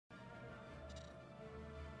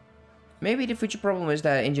Maybe the future problem is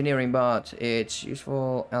that engineering, but it's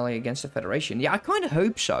useful ally against the Federation. Yeah, I kind of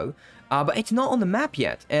hope so. But it's not on the map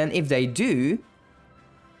yet. And if they do,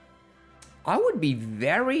 I would be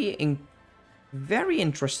very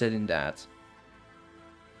interested in that.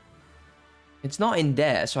 It's not in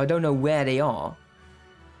there, so I don't know where they are.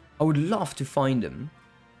 I would love to find them.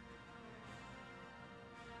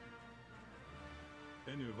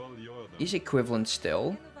 Is equivalent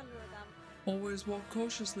still. Always walk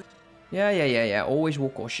cautiously. Yeah. Always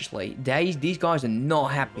walk cautiously. These guys are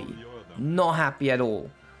not happy. Not happy at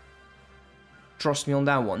all. Trust me on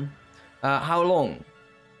that one. How long?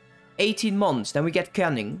 18 months. Then we get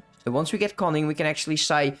cunning. And once we get cunning, we can actually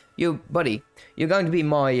say, "You, buddy, you're going to be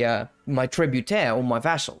my my tributaire or my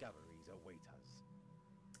vassal."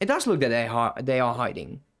 It does look that they are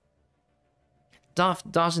hiding.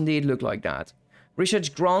 Does indeed look like that.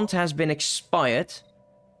 Research grant has been expired.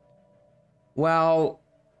 Well,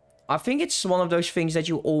 I think it's one of those things that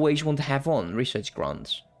you always want to have on, research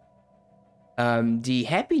grants. The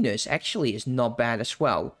happiness actually is not bad as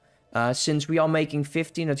well. Since we are making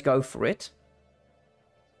 15, let's go for it.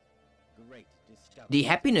 The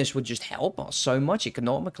happiness would just help us so much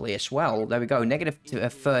economically as well. There we go, negative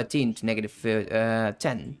 13 to negative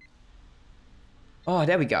 10. Oh,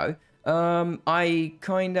 there we go. I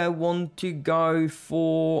kind of want to go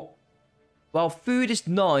for... Well, food is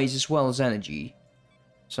nice as well as energy.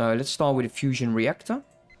 So let's start with a fusion reactor.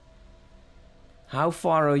 How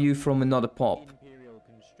far are you from another pop?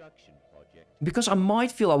 Because I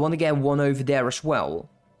might feel I want to get one over there as well.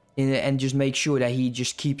 And just make sure that he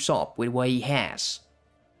just keeps up with what he has.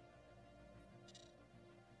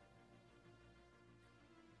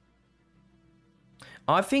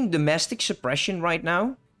 I think domestic suppression right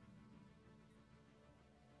now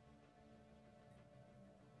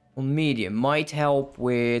on medium might help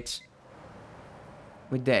with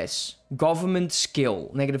this. Government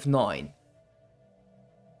skill, negative 9.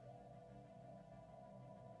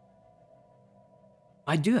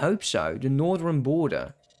 I do hope so. The northern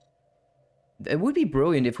border. It would be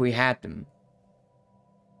brilliant if we had them.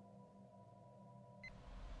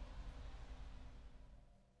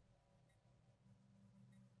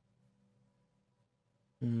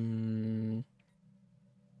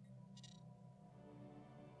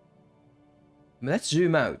 Let's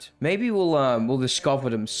zoom out. Maybe we'll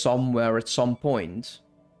discover them somewhere at some point.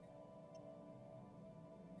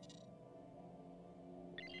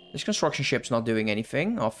 This construction ship's not doing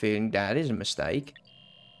anything. I'm feeling that is a mistake.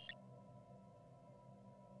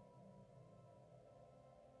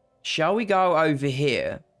 Shall we go over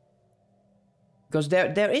here? Because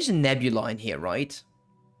there is a nebula in here, right?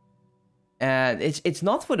 And it's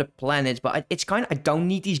not for the planets, but it's kind of... I don't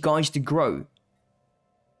need these guys to grow.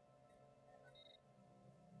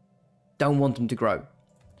 Don't want them to grow.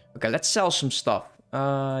 Okay, let's sell some stuff.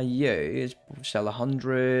 Yeah, let's sell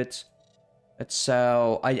 100. Let's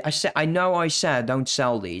sell... I know I said don't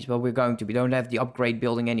sell these, but we're going to. We don't have the upgrade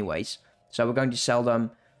building anyways. So we're going to sell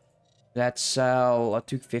them. Let's sell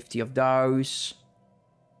 250 of those.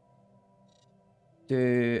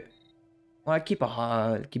 Well, keep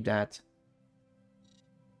that.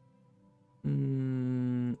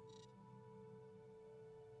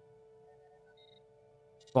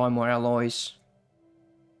 Buy more alloys.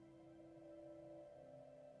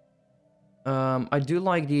 I do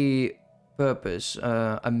like the purpose.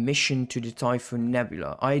 A mission to the Typhoon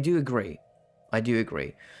Nebula. I do agree.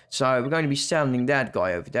 So we're going to be selling that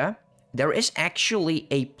guy over there. There is actually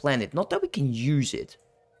a planet. Not that we can use it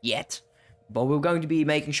yet. But we're going to be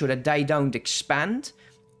making sure that they don't expand.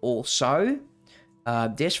 Also,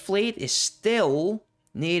 this fleet is still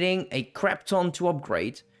needing a crap ton to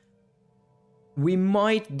upgrade. We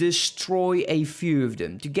might destroy a few of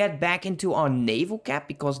them to get back into our naval cap,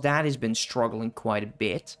 because that has been struggling quite a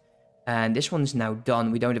bit. And this one is now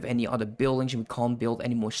done. We don't have any other buildings and we can't build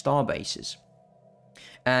any more star bases.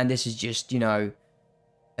 And this is just, you know,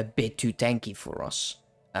 a bit too tanky for us.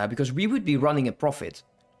 Because we would be running a profit.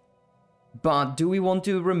 But do we want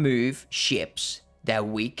to remove ships that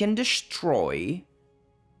we can destroy?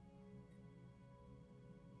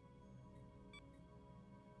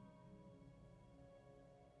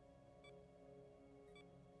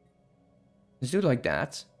 Let's do it like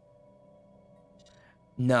that.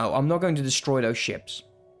 No, I'm not going to destroy those ships.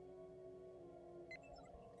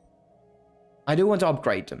 I do want to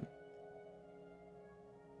upgrade them.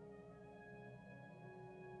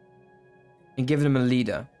 And give them a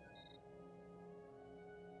leader.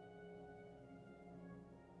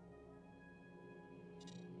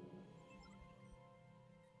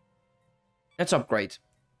 Let's upgrade.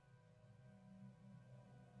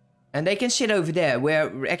 And they can sit over there,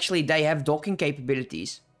 where actually they have docking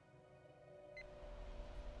capabilities.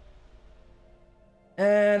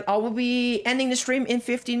 And I will be ending the stream in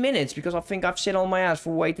 15 minutes, because I think I've sit on my ass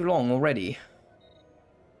for way too long already.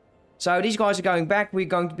 So these guys are going back. We're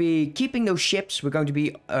going to be keeping those ships. We're going to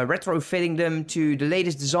be retrofitting them to the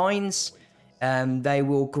latest designs. They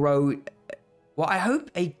will grow, well, I hope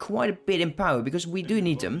quite a bit in power, because we do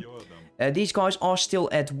need them. These guys are still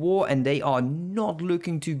at war, and they are not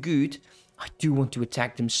looking too good. I do want to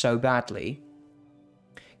attack them so badly.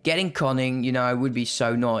 Getting cunning, you know, would be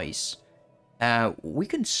so nice. We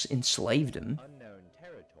can enslave them. Unknown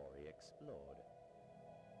territory explored.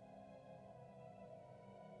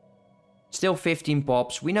 Still 15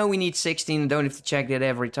 pops. We know we need 16. Don't have to check that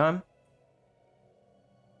every time.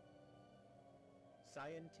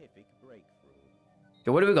 Scientific breakthrough.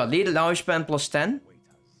 Okay, what do we got? Leader lifespan plus 10.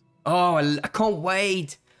 Oh, I can't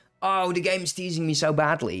wait. Oh, the game is teasing me so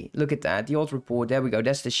badly. Look at that. The old report. There we go.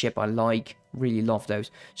 That's the ship I like. Really love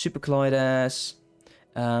those. Super colliders.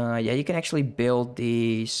 Yeah, you can actually build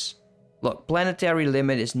these. Look, planetary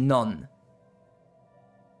limit is none.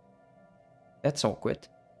 That's awkward.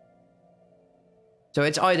 So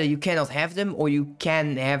it's either you cannot have them, or you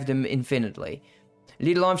can have them infinitely.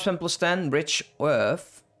 Leader lifespan plus 10. Rich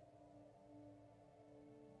Earth.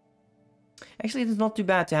 Actually, it's not too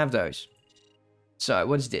bad to have those. So,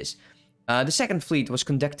 what is this? The second fleet was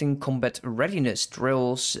conducting combat readiness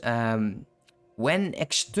drills when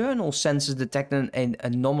external sensors detected an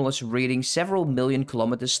anomalous reading several million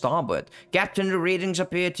kilometers starboard. Captain, the readings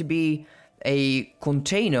appear to be a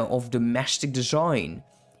container of domestic design.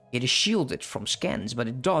 It is shielded from scans, but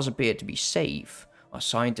it does appear to be safe. A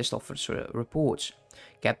scientist offers reports.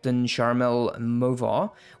 Captain Sharmel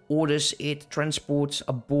Movar orders it transports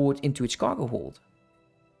aboard into its cargo hold.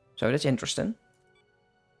 So that's interesting.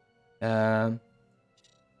 Okay,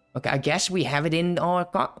 I guess we have it in our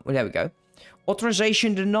car. Well, there we go.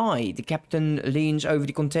 Authorization denied. The captain leans over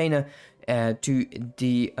the container to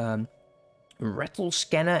the rattle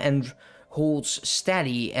scanner and holds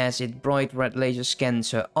steady as its bright red laser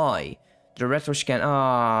scans her eye. The retro scan.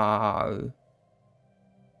 Oh.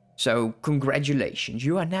 So, congratulations.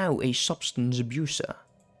 You are now a substance abuser.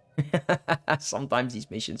 Sometimes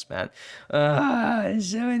these missions, man.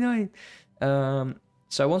 It's so annoying.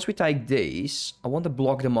 So once we take these, I want to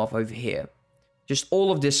block them off over here. Just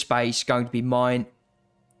all of this space going to be mine.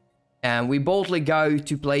 And we boldly go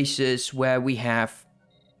to places where we have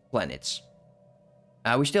planets.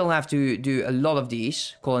 We still have to do a lot of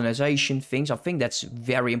these colonization things. I think that's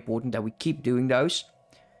very important that we keep doing those.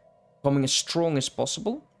 Becoming as strong as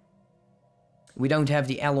possible. We don't have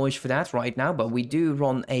the alloys for that right now, but we do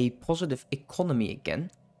run a positive economy again.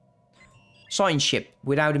 Science ship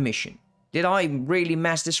without a mission. Did I really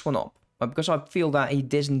mess this one up? Because I feel that he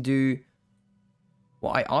doesn't do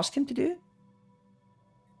what I asked him to do?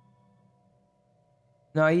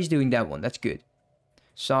 No, he's doing that one. That's good.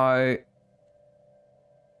 So,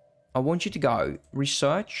 I want you to go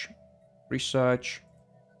research, research,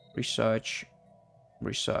 research,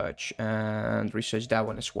 research, and research that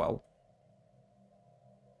one as well.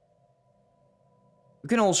 We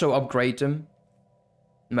can also upgrade them.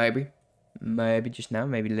 Maybe. Maybe just now,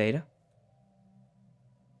 maybe later.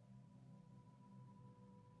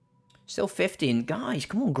 Still 15. Guys,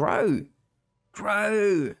 come on, grow.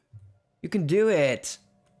 Grow. You can do it.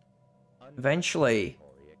 Eventually.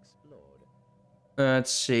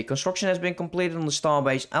 Let's see. Construction has been completed on the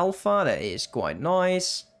Starbase Alpha. That is quite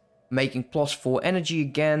nice. Making +4 energy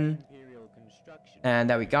again. And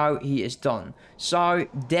there we go. He is done. So,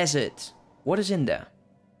 desert. What is in there?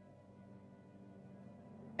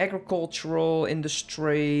 Agricultural,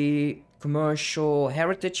 industry, commercial,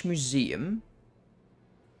 heritage museum.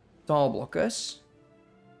 Tile blockers.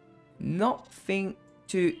 Nothing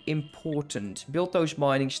too important. Build those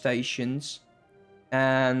mining stations.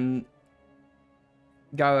 And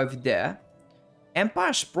go over there.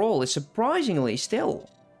 Empire Sprawl is surprisingly still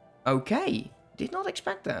okay. Did not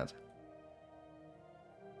expect that.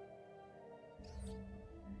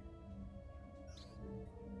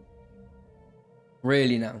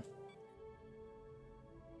 Really now.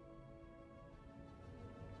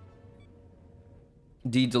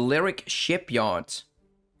 The Deliric Shipyard.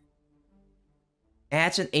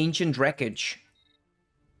 Adds an ancient wreckage.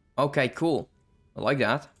 Okay, cool. I like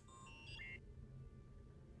that.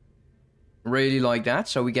 Really like that.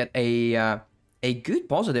 So we get a good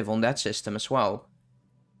positive on that system as well.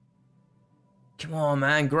 Come on,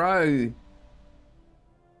 man. Grow.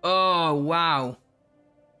 Oh, wow.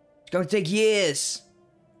 It's going to take years.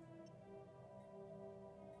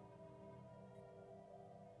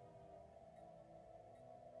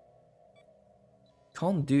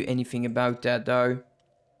 can't do anything about that though.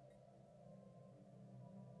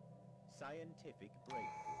 Scientific breakthrough.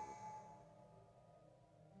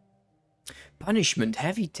 Punishment,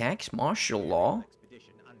 heavy tax, martial law.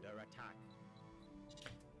 Expedition under attack.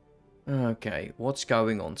 Okay, what's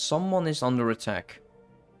going on? Someone is under attack.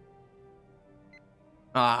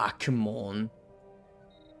 Ah, come on.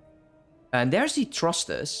 And there's the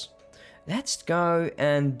thrusters. Let's go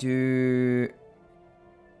and do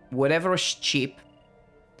whatever is cheap.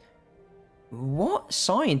 What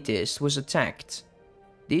scientist was attacked?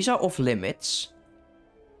 These are off limits.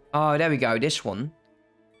 Oh, there we go, this one.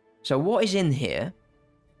 So what is in here?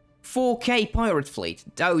 4K pirate fleet.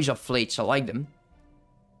 Those are fleets, I like them.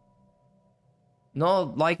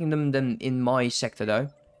 Not liking them in my sector though.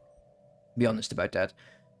 Be honest about that.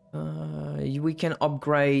 We can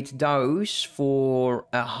upgrade those for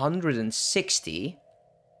 160.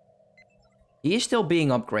 He is still being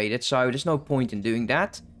upgraded, so there's no point in doing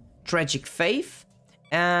that. Tragic Faith.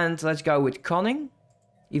 And let's go with Cunning.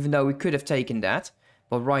 Even though we could have taken that.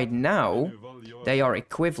 But right now, they are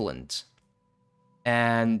equivalent.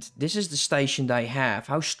 And this is the station they have.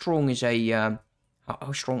 How strong is a...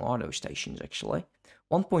 how strong are those stations, actually?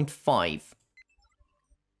 1.5.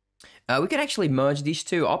 We can actually merge these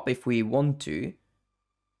two up if we want to.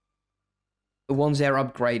 Once they're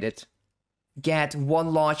upgraded. Get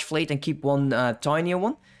one large fleet and keep one tinier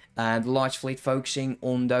one. The large fleet focusing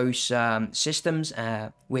on those systems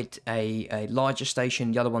with a larger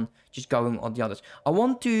station. The other one just going on the others. I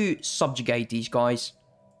want to subjugate these guys.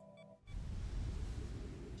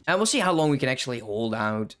 And we'll see how long we can actually hold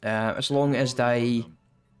out. As long as they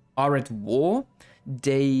are at war,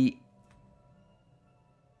 they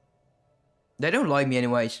don't like me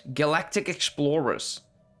anyways. Galactic Explorers.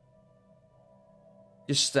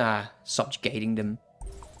 Just subjugating them.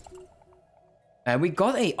 And we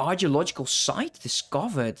got a archaeological site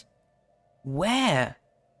discovered. Where?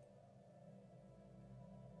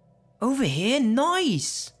 Over here?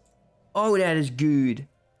 Nice! Oh, that is good.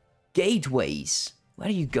 Gateways. Where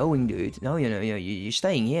are you going, dude? No, you're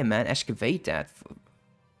staying here, man. Excavate that.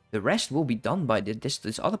 The rest will be done by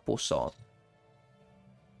this other possad.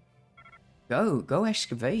 Go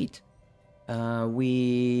excavate.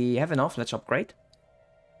 We have enough. Let's upgrade.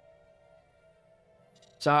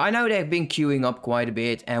 So I know they've been queuing up quite a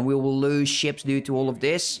bit, and we will lose ships due to all of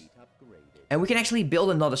this. And we can actually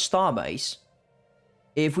build another starbase.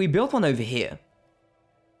 If we build one over here.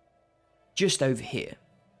 Just over here.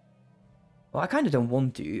 Well, I kind of don't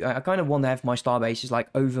want to. I kind of want to have my starbases like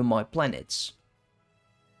over my planets.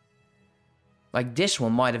 Like this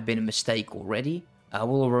one might have been a mistake already. I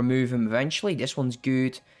will remove him eventually. This one's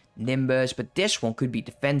good. Nimbus. But this one could be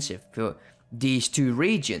defensive for these two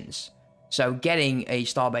regions. So getting a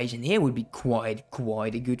starbase in here would be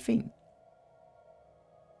quite a good thing.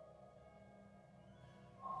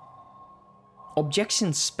 Objects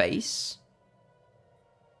in space.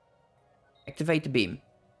 Activate the beam.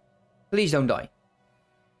 Please don't die.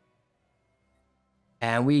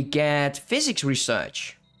 And we get physics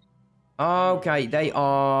research. Okay,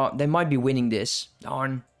 they might be winning this.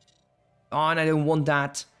 Darn. Darn, I don't want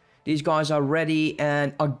that. These guys are ready.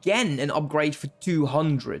 And again, an upgrade for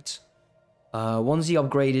 200. Once the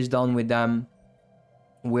upgrade is done with them,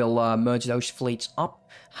 we'll merge those fleets up.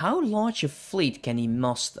 How large a fleet can he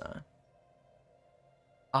muster?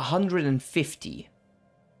 150.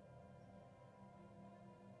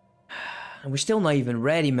 And we're still not even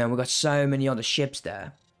ready, man. We've got so many other ships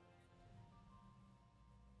there.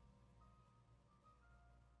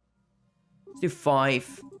 Let's do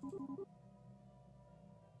 5.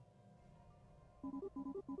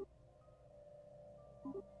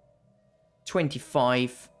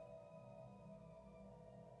 $25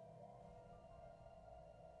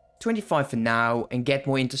 for now, and get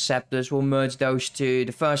more interceptors. We'll merge those two.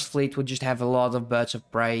 The first fleet will just have a lot of birds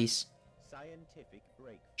of prey. Scientific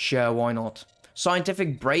breakthrough. Sure, why not?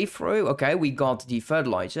 Scientific breakthrough. Okay, we got the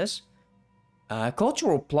fertilizers.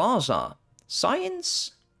 Cultural plaza.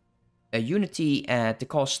 Science. Unity at the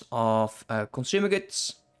cost of consumer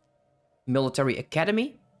goods. Military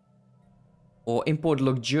academy. Or import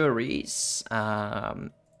luxuries.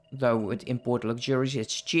 Though with import luxuries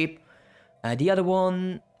it's cheap. The other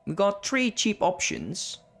one, we got 3 cheap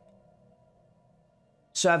options.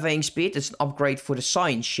 Surveying speed, it's an upgrade for the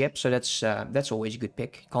science ship, so that's always a good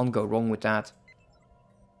pick. Can't go wrong with that.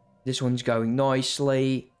 This one's going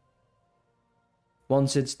nicely.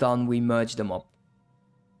 Once it's done, we merge them up.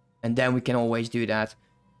 And then we can always do that.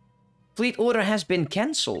 Fleet order has been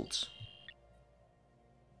cancelled.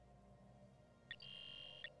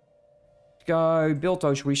 Go build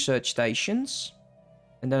those research stations.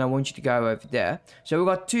 And then I want you to go over there. So we've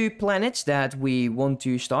got 2 planets that we want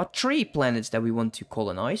to start. 3 planets that we want to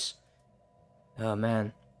colonize. Oh,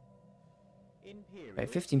 man. Okay,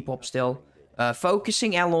 15 pop still.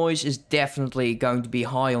 Focusing alloys is definitely going to be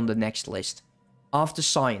high on the next list. After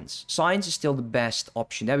science. Science is still the best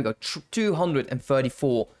option. There we go.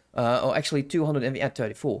 234. Or actually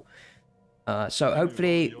 234. So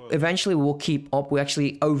hopefully, eventually we'll keep up. We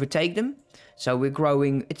actually overtake them. So we're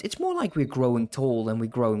growing. It's more like we're growing tall than we're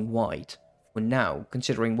growing wide. For now,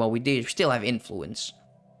 considering what we did, we still have influence.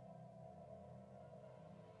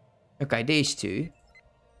 Okay, these 2.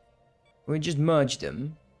 We just merge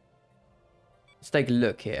them. Let's take a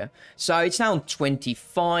look here. So it's now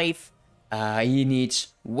 25. He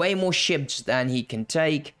needs way more ships than he can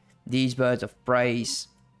take. These birds of prey.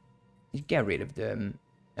 Get rid of them.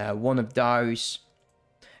 One of those.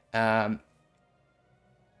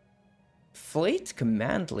 Fleet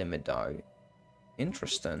command limit though.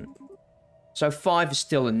 Interesting. So 5 is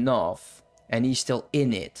still enough. And he's still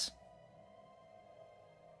in it.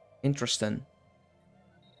 Interesting.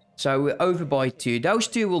 So we're over by 2. Those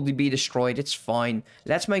 2 will be destroyed. It's fine.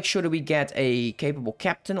 Let's make sure that we get a capable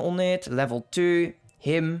captain on it. Level 2.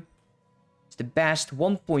 Him. It's the best.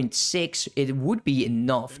 1.6. It would be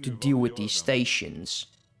enough to deal with these stations.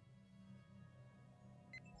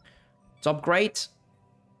 Let's upgrade.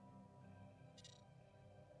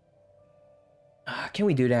 Can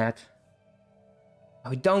we do that?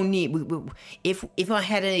 We don't need... If I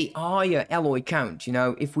had a higher alloy count, you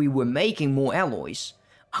know, if we were making more alloys...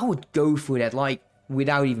 I would go for that, like,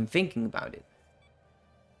 without even thinking about it.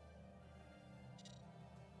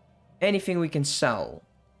 Anything we can sell.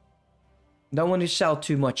 Don't want to sell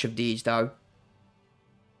too much of these, though.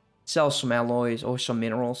 Sell some alloys or some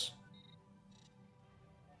minerals.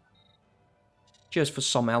 Just for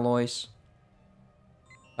some alloys.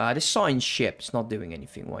 The science ship is not doing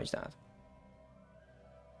anything. Why is that?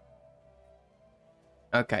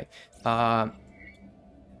 Okay.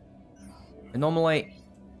 Anomaly.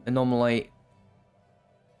 Anomaly.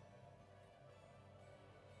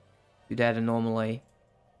 Do that anomaly.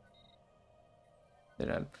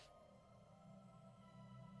 It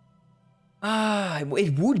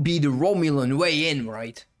would be the Romulan way in,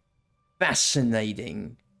 right?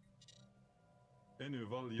 Fascinating.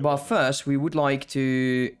 But first, we would like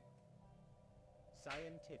to...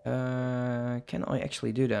 can I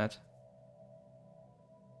actually do that?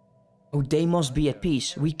 Oh, they must be at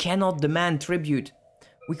peace. We cannot demand tribute.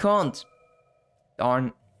 We can't.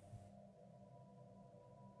 Darn.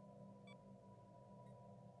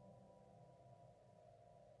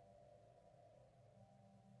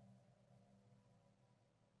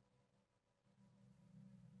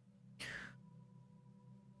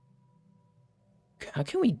 How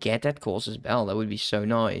can we get that Corsair's Bell? That would be so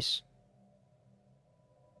nice.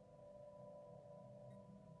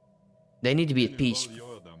 They need to be at peace.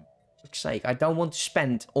 For fuck's sake, I don't want to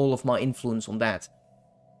spend all of my influence on that.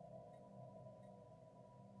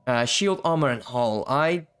 Shield, armor, and hull.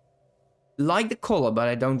 I like the color, but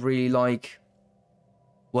I don't really like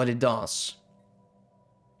what it does.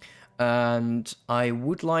 And I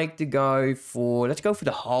would like to go for... Let's go for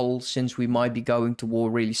the hull, since we might be going to war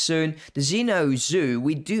really soon. The Xeno Zoo,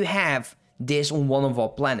 we do have this on one of our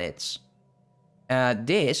planets.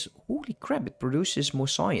 This... Holy crap, it produces more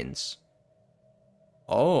science.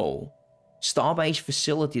 Oh. Starbase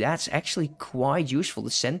facility, that's actually quite useful. The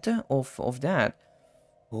center of that.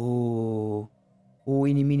 Oh. Oh,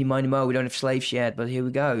 eeny, meeny, miny, mo. We don't have slaves yet, but here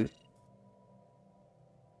we go.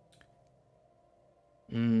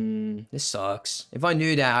 This sucks. If I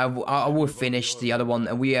knew that, I would finish the other one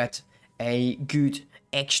and we had a good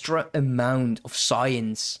extra amount of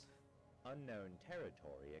science. Unknown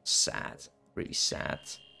territory. Sad. Really sad.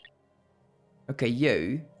 Okay,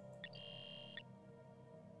 you.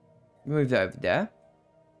 Move over there.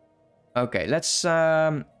 Okay, let's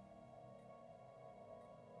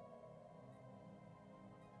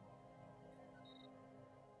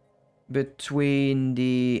between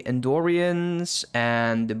the Andorians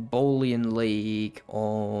and the Bolian League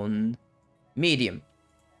on medium.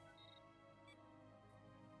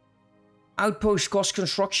 Outpost cost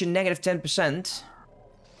construction negative 10%.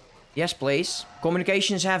 Yes, please.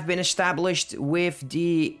 Communications have been established with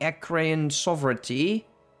the Acrean sovereignty.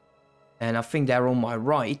 And I think they're on my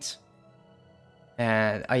right.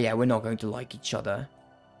 And oh yeah, we're not going to like each other.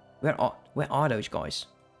 Where are those guys?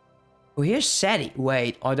 Oh, here's SETI.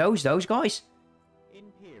 Wait, are those guys?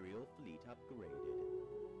 Imperial fleet upgraded.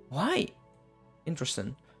 Why?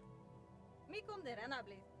 Interesting.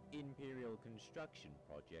 Imperial construction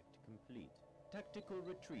project complete. Tactical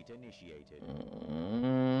retreat initiated.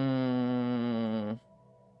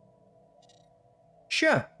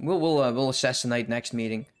 Sure, we'll assassinate next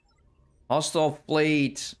meeting. Hostile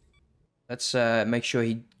fleet. Let's make sure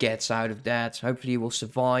he gets out of that. Hopefully he will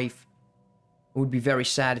survive. It would be very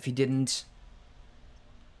sad if he didn't.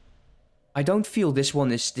 I don't feel this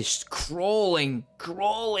one is this crawling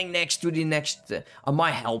next to the next. I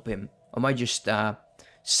might help him. I might just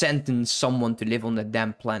sentence someone to live on that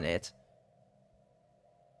damn planet.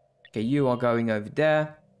 Okay, you are going over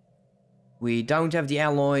there. We don't have the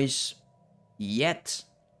alloys yet.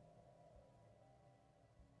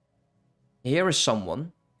 Here is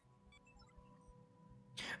someone.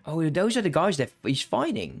 Oh, those are the guys that he's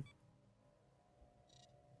fighting.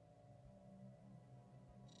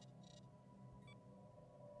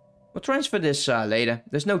 We'll transfer this later.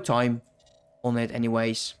 There's no time on it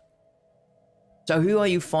anyways. So who are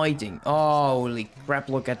you fighting? Oh, holy crap,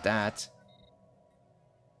 look at that.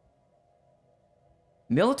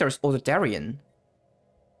 Militarist authoritarian.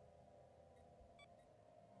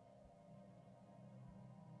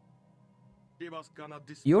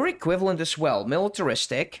 You're equivalent as well.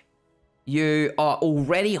 Militaristic. You are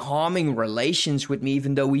already harming relations with me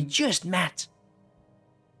even though we just met.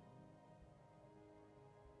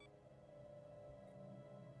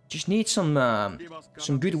 Just need some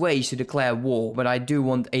good ways to declare war, but I do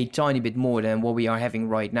want a tiny bit more than what we are having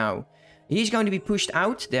right now. He's going to be pushed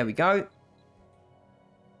out. There we go.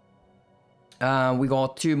 We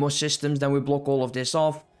got 2 more systems, then we block all of this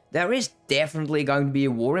off. There is definitely going to be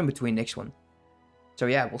a war in between next one. So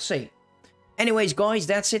yeah, we'll see. Anyways, guys,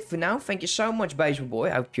 that's it for now. Thank you so much, Baseball Boy.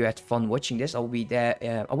 I hope you had fun watching this. I'll be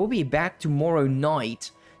there. I will be back tomorrow night.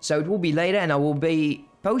 So it will be later, and I will be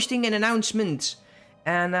posting an announcement.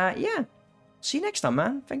 And yeah, see you next time,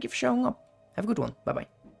 man. Thank you for showing up. Have a good one. Bye-bye.